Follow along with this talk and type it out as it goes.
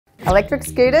Electric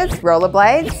scooters,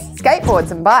 rollerblades, skateboards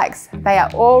and bikes, they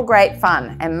are all great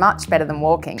fun and much better than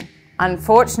walking.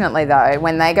 Unfortunately though,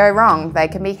 when they go wrong, they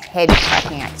can be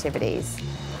head-cracking activities.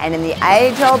 And in the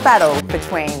age-old battle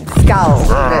between skull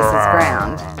versus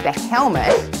ground, the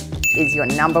helmet is your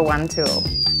 #1 tool.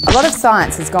 A lot of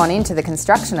science has gone into the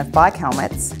construction of bike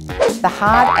helmets. The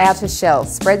hard outer shell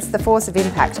spreads the force of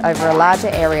impact over a larger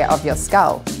area of your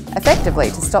skull, effectively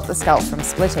to stop the skull from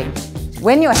splitting.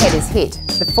 When your head is hit,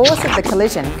 the force of the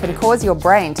collision can cause your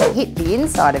brain to hit the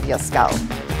inside of your skull.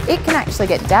 It can actually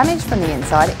get damaged from the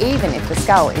inside even if the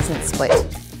skull isn't split.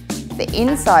 The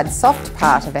inside soft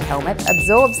part of a helmet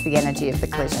absorbs the energy of the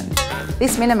collision.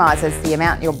 This minimises the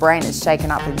amount your brain is shaken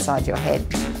up inside your head.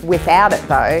 Without it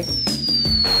though,